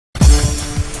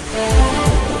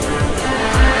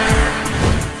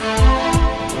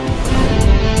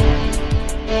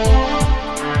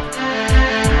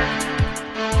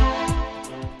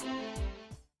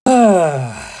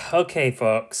Okay,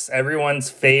 folks,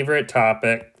 everyone's favorite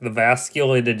topic, the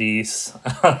vasculitis.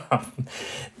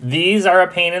 These are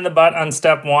a pain in the butt on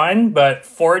step 1, but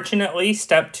fortunately,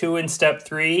 step 2 and step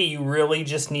 3, you really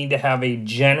just need to have a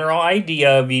general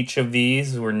idea of each of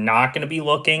these. We're not going to be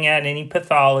looking at any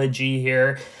pathology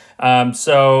here.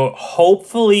 So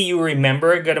hopefully you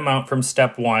remember a good amount from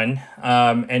step 1,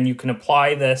 and you can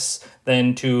apply this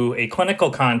then to a clinical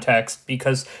context,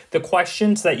 because the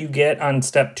questions that you get on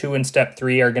step 2 and step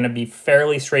 3 are going to be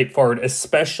fairly straightforward,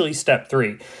 especially step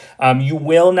 3. You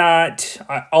will not,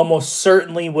 almost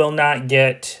certainly will not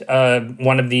get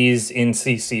one of these in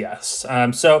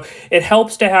CCS. So it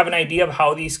helps to have an idea of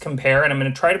how these compare, and I'm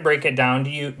going to try to break it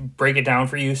down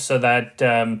for you so that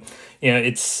you know,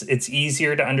 it's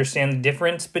easier to understand the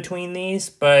difference between these,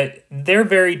 but they're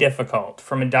very difficult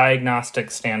from a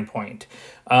diagnostic standpoint.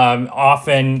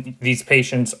 Often these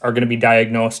patients are going to be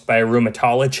diagnosed by a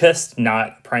rheumatologist,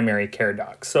 not a primary care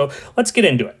doc. So let's get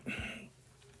into it.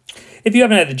 If you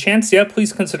haven't had the chance yet,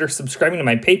 please consider subscribing to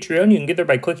my Patreon. You can get there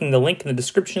by clicking the link in the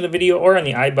description of the video or on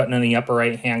the I button in the upper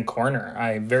right-hand corner.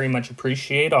 I very much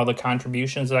appreciate all the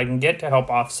contributions that I can get to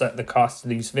help offset the cost of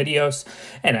these videos,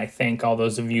 and I thank all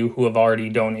those of you who have already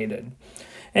donated.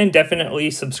 And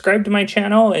definitely subscribe to my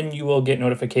channel and you will get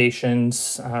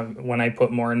notifications when I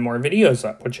put more and more videos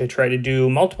up, which I try to do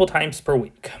multiple times per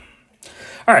week.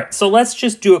 All right, so let's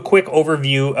just do a quick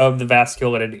overview of the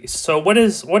vasculitis. So what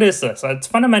is this? At its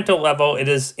fundamental level, it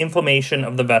is inflammation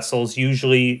of the vessels,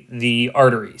 usually the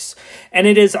arteries, and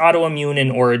it is autoimmune in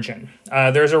origin.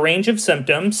 There's a range of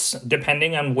symptoms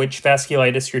depending on which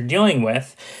vasculitis you're dealing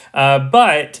with,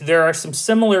 but there are some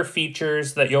similar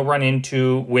features that you'll run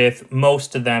into with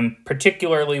most of them,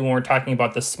 particularly when we're talking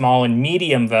about the small and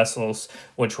medium vessels,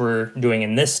 which we're doing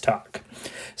in this talk.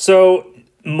 So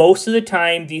most of the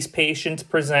time, these patients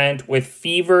present with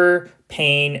fever,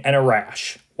 pain, and a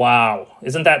rash. Wow,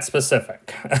 isn't that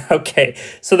specific? Okay,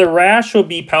 so the rash will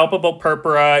be palpable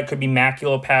purpura, it could be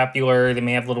maculopapular, they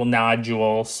may have little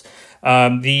nodules.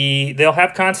 They'll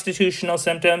have constitutional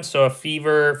symptoms, so a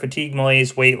fever, fatigue,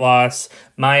 malaise, weight loss,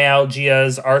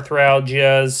 myalgias,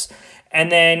 arthralgias. And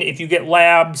then if you get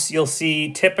labs, you'll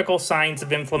see typical signs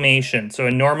of inflammation. So a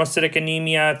normocytic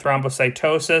anemia,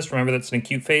 thrombocytosis, remember that's an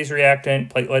acute phase reactant,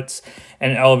 platelets,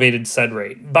 and elevated sed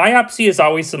rate. Biopsy is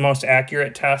always the most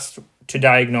accurate test to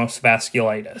diagnose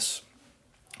vasculitis.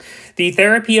 The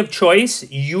therapy of choice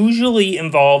usually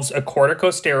involves a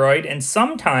corticosteroid and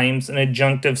sometimes an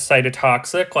adjunctive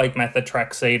cytotoxic like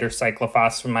methotrexate or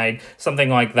cyclophosphamide, something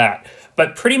like that.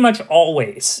 But pretty much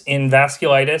always in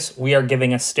vasculitis, we are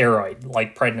giving a steroid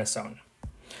like prednisone.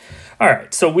 All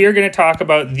right, so we are going to talk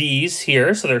about these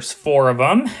here. So there's 4 of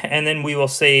them, and then we will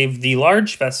save the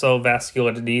large vessel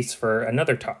vasculitis for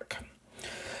another talk.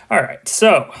 All right,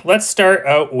 so let's start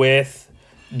out with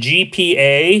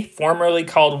GPA, formerly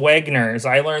called Wegeners.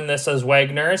 I learned this as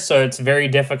Wegeners, so it's very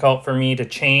difficult for me to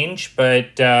change,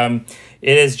 but it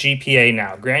is GPA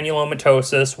now,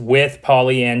 granulomatosis with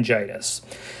polyangiitis.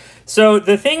 So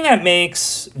the thing that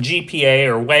makes GPA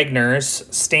or Wegeners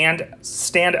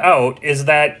stand out is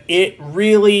that it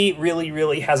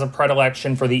really has a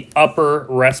predilection for the upper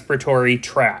respiratory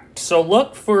tract. So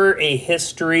look for a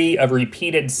history of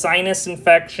repeated sinus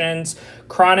infections,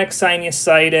 chronic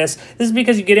sinusitis. This is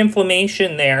because you get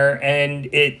inflammation there and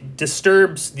it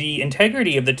disturbs the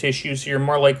integrity of the tissue, so you're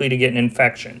more likely to get an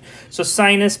infection. So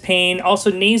sinus pain,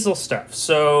 also nasal stuff.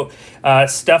 So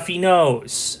stuffy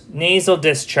nose, nasal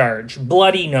discharge,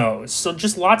 bloody nose. So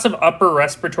just lots of upper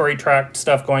respiratory tract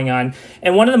stuff going on.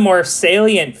 And one of the more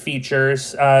salient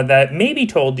features that may be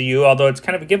told to you, although it's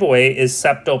kind of a giveaway, is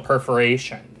septal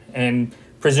perforation, and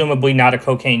presumably not a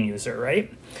cocaine user,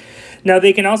 right? Now,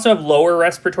 they can also have lower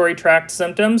respiratory tract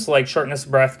symptoms like shortness of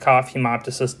breath, cough,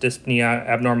 hemoptysis, dyspnea,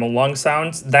 abnormal lung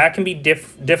sounds. That can be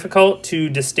difficult to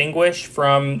distinguish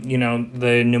from, you know,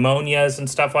 the pneumonias and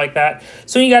stuff like that.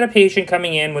 So you got a patient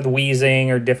coming in with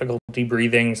wheezing or difficulty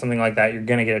breathing, something like that, you're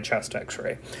going to get a chest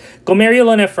x-ray.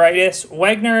 Glomerulonephritis,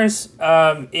 Wegeners,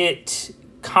 it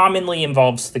commonly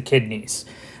involves the kidneys.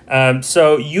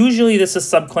 So usually this is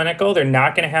subclinical. They're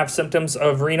not going to have symptoms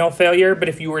of renal failure, but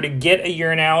if you were to get a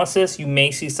urinalysis, you may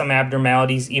see some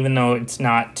abnormalities even though it's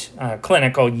not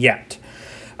clinical yet.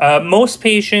 Most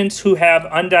patients who have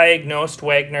undiagnosed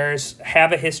Wegeners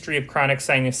have a history of chronic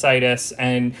sinusitis,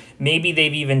 and maybe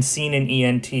they've even seen an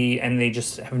ENT and they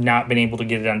just have not been able to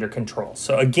get it under control.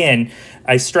 So again,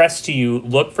 I stress to you,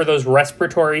 look for those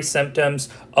respiratory symptoms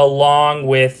along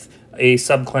with a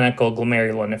subclinical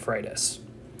glomerulonephritis.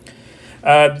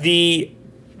 The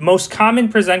most common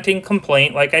presenting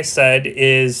complaint, like I said,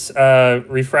 is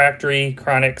refractory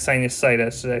chronic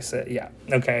sinusitis. Did I say? Yeah.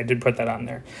 Okay, I did put that on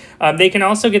there. They can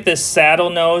also get this saddle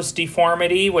nose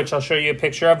deformity, which I'll show you a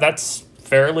picture of. That's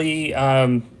fairly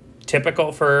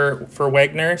typical for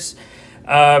Wegeners.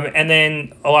 And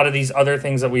then a lot of these other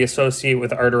things that we associate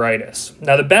with arteritis.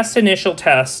 Now, the best initial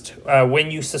test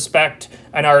when you suspect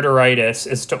an arteritis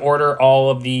is to order all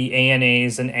of the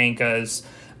ANAs and ANCAs,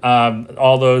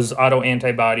 all those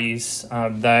autoantibodies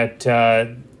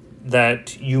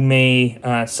that you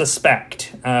may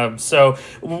suspect. So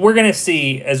we're going to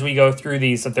see as we go through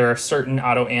these that there are certain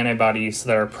autoantibodies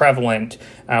that are prevalent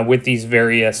with these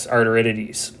various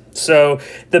arteritides. So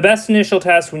the best initial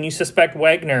test when you suspect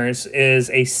Wegeners is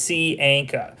a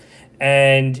C-ANCA,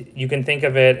 and you can think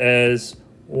of it as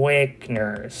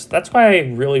Wegeners. That's why I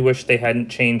really wish they hadn't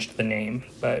changed the name,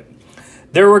 but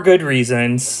there were good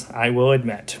reasons, I will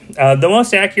admit. The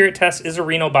most accurate test is a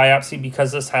renal biopsy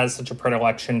because this has such a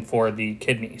predilection for the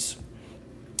kidneys.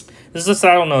 This is a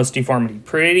saddle nose deformity,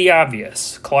 pretty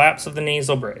obvious. Collapse of the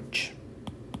nasal bridge.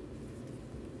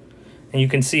 And you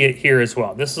can see it here as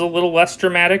well. This is a little less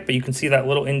dramatic, but you can see that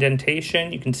little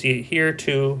indentation. You can see it here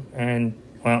too, and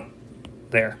well,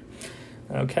 there.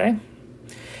 Okay.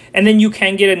 And then you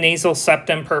can get a nasal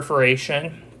septum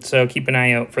perforation, so keep an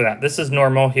eye out for that. This is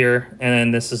normal here, and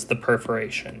then this is the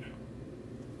perforation.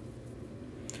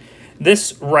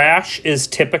 This rash is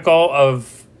typical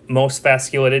of most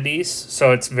vasculitides,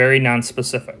 so it's very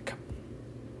nonspecific.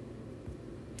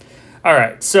 All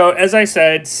right, so as I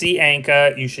said,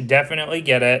 C-ANCA, you should definitely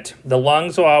get it. The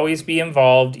lungs will always be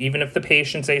involved, even if the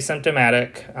patient's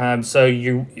asymptomatic. So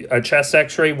a chest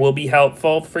x-ray will be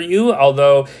helpful for you,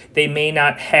 although they may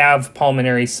not have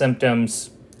pulmonary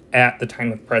symptoms at the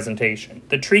time of presentation.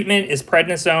 The treatment is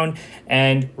prednisone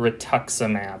and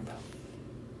rituximab.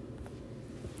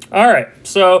 All right,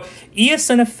 so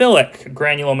eosinophilic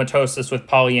granulomatosis with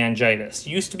polyangiitis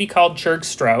used to be called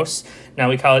Churg-Strauss. Now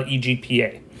we call it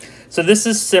EGPA. So this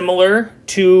is similar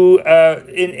to,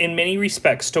 in many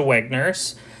respects, to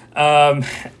Wegeners.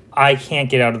 I can't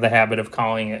get out of the habit of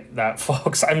calling it that,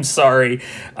 folks. I'm sorry.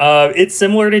 It's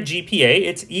similar to GPA.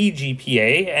 It's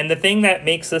EGPA. And the thing that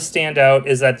makes this stand out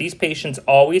is that these patients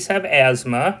always have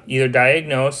asthma, either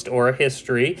diagnosed or a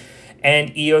history,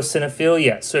 and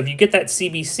eosinophilia. So if you get that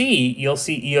CBC, you'll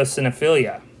see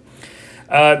eosinophilia.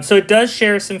 So it does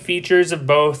share some features of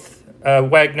both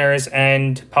Wegeners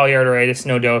and polyarteritis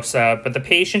nodosa, but the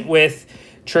patient with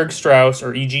Churg-Strauss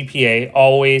or EGPA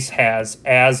always has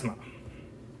asthma.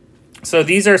 So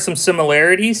these are some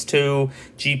similarities to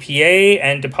GPA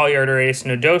and to polyarteritis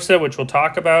nodosa, which we'll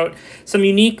talk about. Some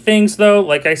unique things, though,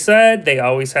 like I said, they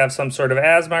always have some sort of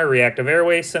asthma, reactive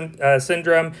airway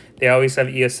syndrome. They always have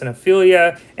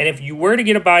eosinophilia. And if you were to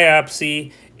get a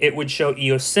biopsy, it would show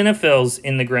eosinophils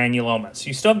in the granulomas. So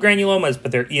you still have granulomas,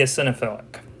 but they're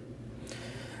eosinophilic.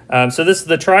 So this is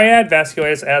the triad: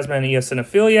 vasculitis, asthma, and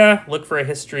eosinophilia. Look for a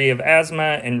history of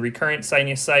asthma and recurrent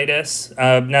sinusitis.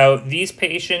 Now, these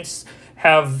patients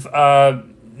have,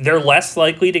 they're less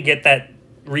likely to get that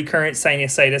recurrent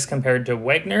sinusitis compared to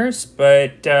Wegeners,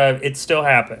 but it still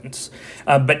happens.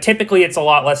 But typically, it's a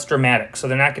lot less dramatic, so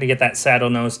they're not going to get that saddle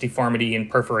nose deformity and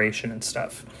perforation and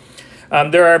stuff.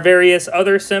 There are various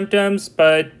other symptoms,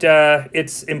 but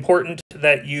it's important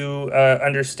that you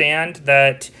understand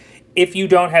that if you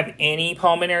don't have any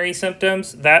pulmonary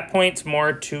symptoms, that points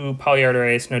more to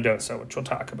polyarteritis nodosa, which we'll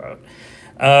talk about.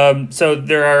 So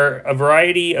there are a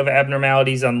variety of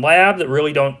abnormalities on lab that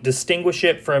really don't distinguish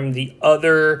it from the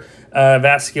other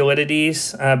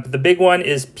vasculitides. But the big one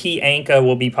is P-ANCA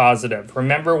will be positive.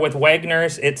 Remember, with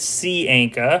Wegeners, it's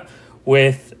C-ANCA.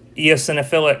 With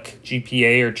eosinophilic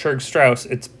GPA or Churg-Strauss,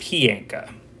 it's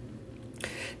P-ANCA.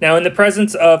 Now, in the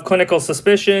presence of clinical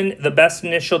suspicion, the best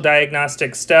initial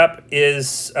diagnostic step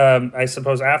is, I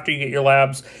suppose after you get your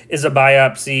labs, is a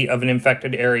biopsy of an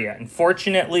infected area.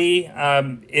 Unfortunately,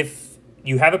 if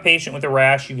you have a patient with a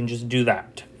rash, you can just do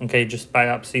that. Okay, just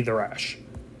biopsy the rash.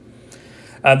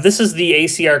 This is the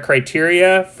ACR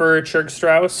criteria for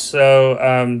Churg-Strauss.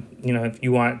 So, you know, if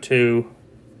you want to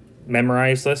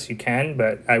memorize this, you can,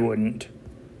 but I wouldn't.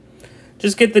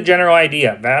 Just get the general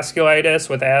idea. Vasculitis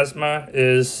with asthma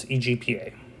is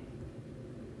EGPA.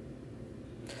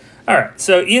 All right,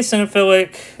 so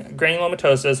eosinophilic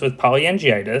granulomatosis with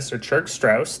polyangiitis or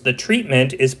Churg-Strauss, the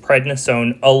treatment is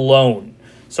prednisone alone.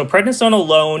 So prednisone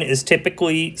alone is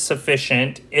typically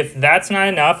sufficient. If that's not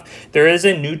enough, there is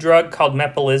a new drug called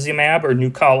mepolizumab or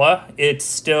Nucala. It's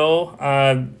still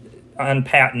on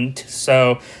patent,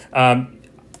 so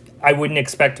I wouldn't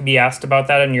expect to be asked about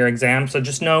that in your exam. So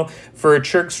just know for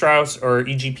Churg-Strauss or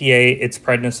EGPA, it's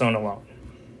prednisone alone.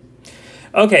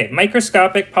 Okay,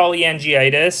 microscopic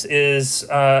polyangiitis is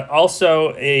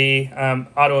also a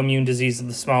autoimmune disease of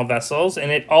the small vessels,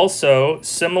 and it also,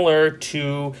 similar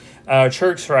to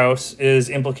Church-Strauss, is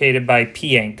implicated by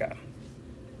P-ANCA.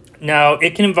 Now,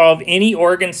 it can involve any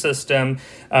organ system,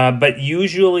 but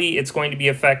usually it's going to be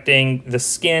affecting the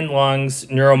skin, lungs,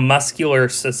 neuromuscular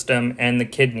system, and the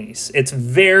kidneys. It's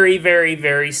very, very,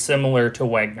 very similar to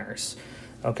Wegeners.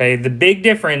 Okay, the big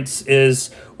difference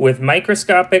is with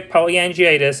microscopic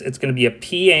polyangiitis, it's going to be a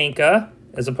P-ANCA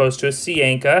as opposed to a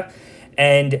C-ANCA,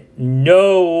 and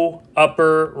no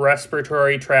upper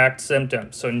respiratory tract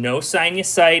symptoms. So no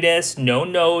sinusitis, no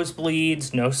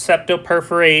nosebleeds, no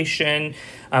septoperforation,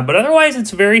 but otherwise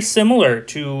it's very similar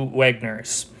to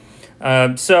Wegeners.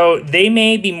 So they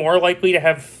may be more likely to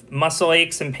have muscle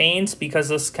aches and pains because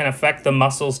this can affect the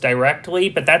muscles directly,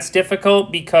 but that's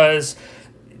difficult because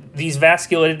these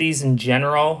vasculitides in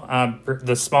general,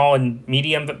 the small and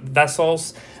medium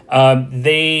vessels,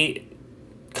 they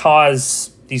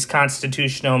cause these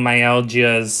constitutional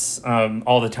myalgias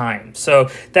all the time. So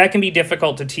that can be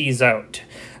difficult to tease out.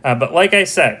 But like I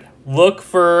said, look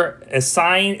for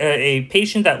a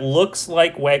patient that looks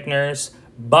like Wegeners,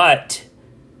 but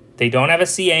they don't have a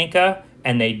C-ANCA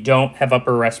and they don't have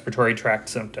upper respiratory tract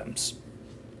symptoms.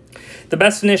 The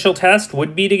best initial test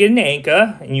would be to get an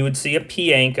ANCA, and you would see a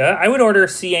P-ANCA. I would order a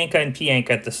C-ANCA and P-ANCA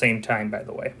at the same time, by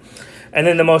the way. And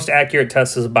then the most accurate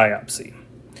test is a biopsy.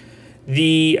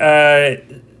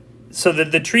 So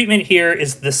the treatment here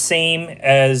is the same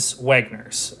as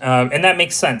Wegeners. And that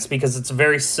makes sense because it's a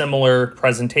very similar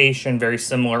presentation, very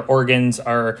similar organs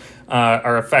are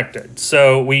affected.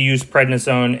 So we use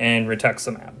prednisone and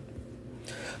rituximab.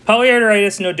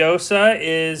 Polyarteritis nodosa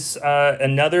is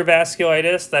another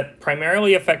vasculitis that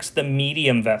primarily affects the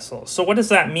medium vessels. So what does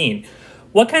that mean?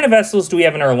 What kind of vessels do we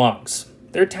have in our lungs?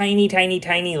 They're tiny, tiny,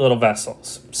 tiny little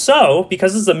vessels. So,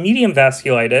 because it's a medium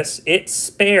vasculitis, it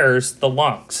spares the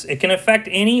lungs. It can affect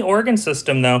any organ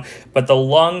system, though, but the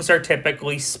lungs are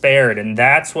typically spared, and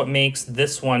that's what makes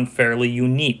this one fairly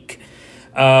unique.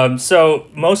 So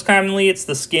most commonly it's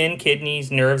the skin, kidneys,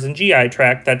 nerves, and GI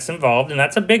tract that's involved, and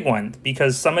that's a big one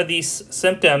because some of these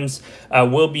symptoms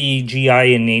will be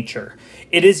GI in nature.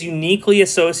 It is uniquely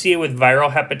associated with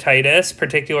viral hepatitis,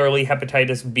 particularly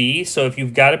hepatitis B. So if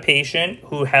you've got a patient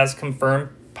who has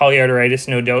confirmed polyarteritis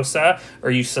nodosa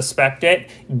or you suspect it,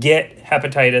 get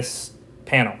hepatitis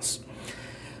panels.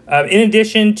 In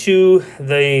addition to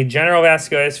the general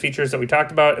vasculitis features that we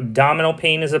talked about, abdominal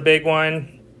pain is a big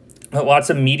one. Lots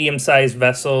of medium-sized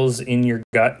vessels in your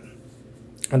gut.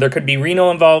 There could be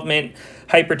renal involvement,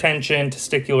 hypertension,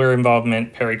 testicular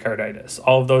involvement, pericarditis.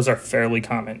 All of those are fairly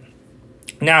common.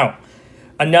 Now,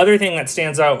 another thing that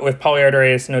stands out with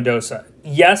polyarteritis nodosa,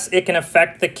 yes, it can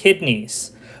affect the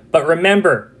kidneys, but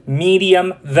remember,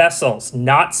 medium vessels,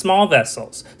 not small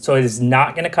vessels. So it is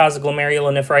not going to cause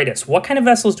glomerulonephritis. What kind of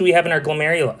vessels do we have in our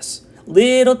glomerulus?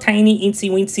 Little tiny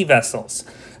eensy-weensy vessels.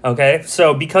 Okay,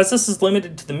 so because this is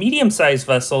limited to the medium-sized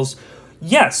vessels,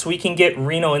 yes, we can get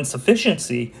renal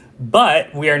insufficiency,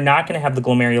 but we are not going to have the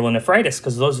glomerulonephritis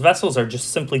because those vessels are just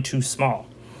simply too small.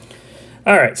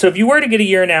 All right, so if you were to get a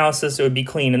urinalysis, it would be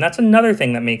clean, and that's another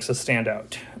thing that makes us stand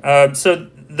out. So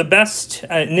the best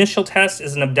initial test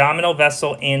is an abdominal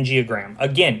vessel angiogram.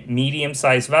 Again,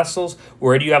 medium-sized vessels.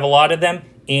 Where do you have a lot of them?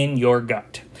 In your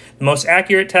gut. The most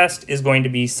accurate test is going to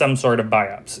be some sort of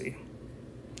biopsy.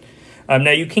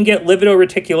 Now, you can get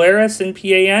lividoreticularis in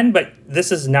PAN, but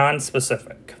this is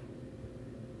non-specific.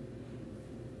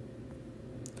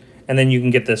 And then you can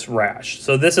get this rash.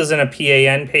 So this isn't a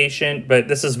PAN patient, but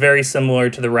this is very similar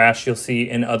to the rash you'll see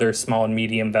in other small and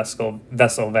medium vessel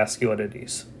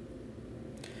vasculitides.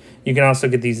 You can also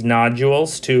get these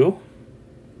nodules, too.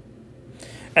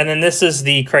 And then this is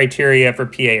the criteria for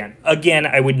PAN. Again,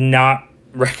 I would not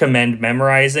recommend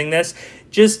memorizing this.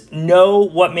 Just know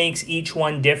what makes each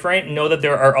one different. Know that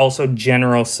there are also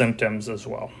general symptoms as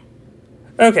well.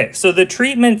 Okay, so the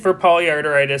treatment for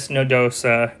polyarteritis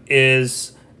nodosa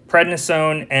is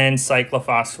prednisone and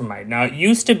cyclophosphamide. Now, it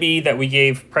used to be that we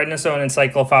gave prednisone and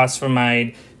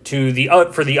cyclophosphamide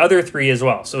for the other three as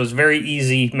well. So it was very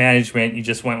easy management. You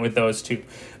just went with those two.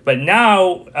 But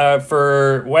now,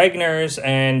 for Wegeners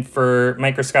and for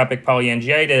microscopic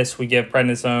polyangiitis, we give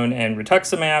prednisone and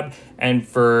rituximab, and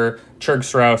for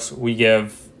Church-Strauss, we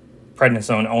give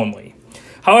prednisone only.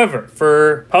 However,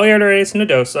 for polyarteritis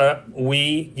nodosa,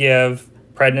 we give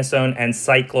prednisone and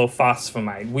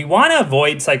cyclophosphamide. We want to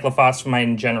avoid cyclophosphamide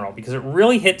in general because it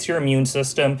really hits your immune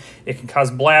system. It can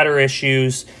cause bladder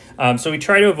issues. So we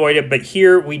try to avoid it, but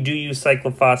here we do use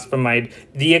cyclophosphamide.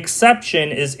 The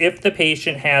exception is if the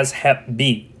patient has Hep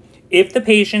B. If the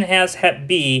patient has Hep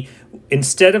B,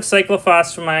 Instead of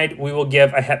cyclophosphamide, we will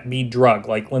give a Hep B drug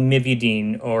like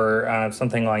lamivudine or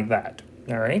something like that.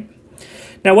 All right.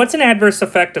 Now, what's an adverse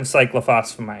effect of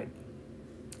cyclophosphamide?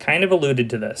 Kind of alluded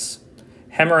to this.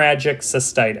 Hemorrhagic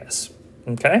cystitis.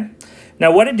 Okay.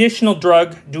 Now, what additional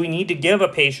drug do we need to give a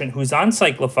patient who's on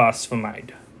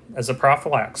cyclophosphamide as a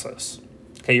prophylaxis?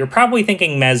 Okay, you're probably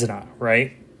thinking Mesna,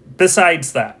 right?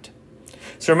 Besides that.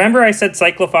 So remember I said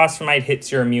cyclophosphamide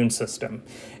hits your immune system.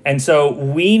 And so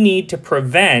we need to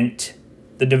prevent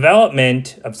the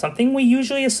development of something we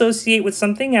usually associate with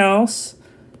something else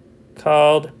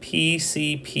called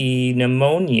PCP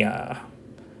pneumonia.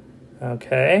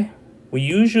 Okay? We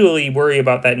usually worry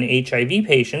about that in HIV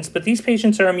patients, but these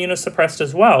patients are immunosuppressed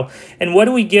as well. And what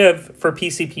do we give for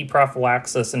PCP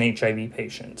prophylaxis in HIV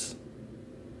patients?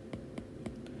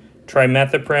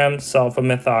 Trimethoprim,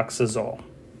 sulfamethoxazole.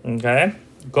 Okay?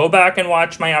 Go back and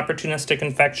watch my opportunistic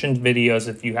infections videos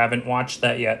if you haven't watched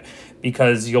that yet,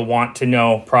 because you'll want to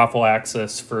know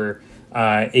prophylaxis for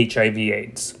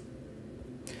HIV/AIDS.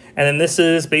 And then this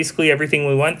is basically everything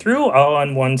we went through all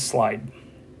on one slide.